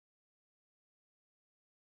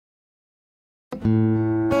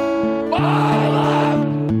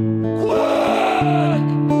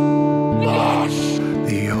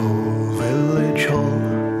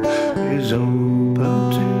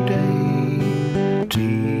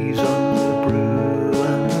tea's on the brew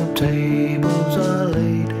and the tables are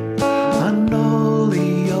laid, and all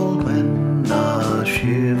the old men are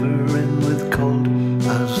shivering with cold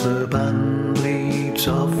as the band leads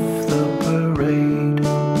off the parade.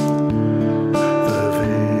 The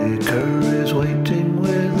vicar is waiting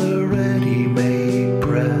with a ready-made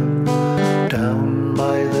prayer down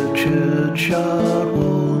by the churchyard wall.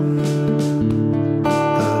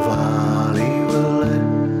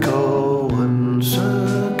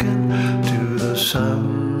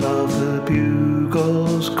 Sound of the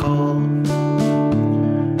bugle's call.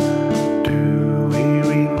 Do we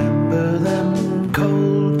remember them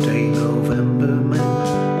cold day November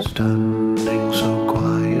men standing so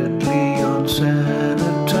quietly on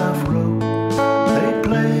Cenotaph Row? They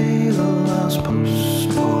play the last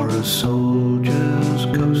post for a soldier's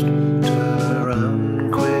ghost. Turn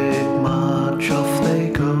around, quick march, off they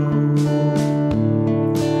go.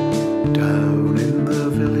 Down in the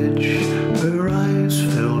village, her eyes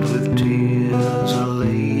filled with tears, a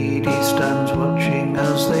lady stands watching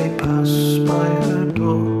as they pass by her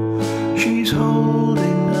door. She's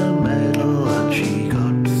holding a medal and she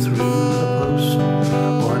got through the post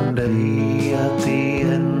one day at the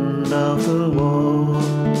end of the war.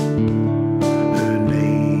 Her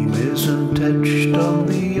name isn't etched on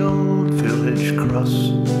the old village cross.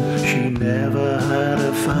 She never had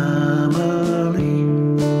a family.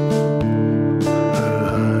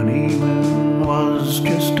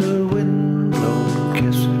 Just a wind-blown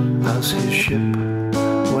kiss as his ship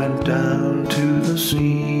went down to the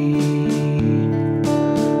sea.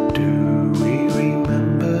 Do we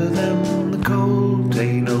remember them, the cold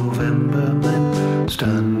day November men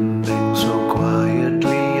standing so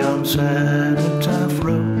quietly on Cenotaph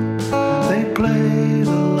Row? They play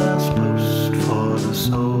the last post for the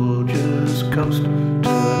soldier's ghost.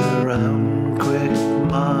 Turn around, quick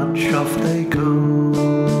march, off they go.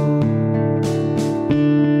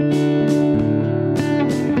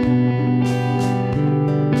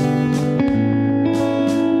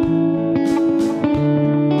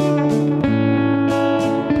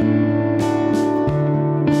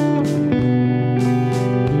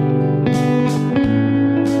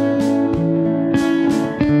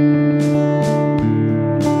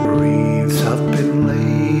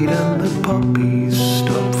 Poppies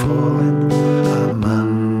stop falling. A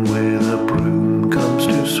man with a broom comes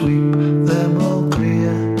to sweep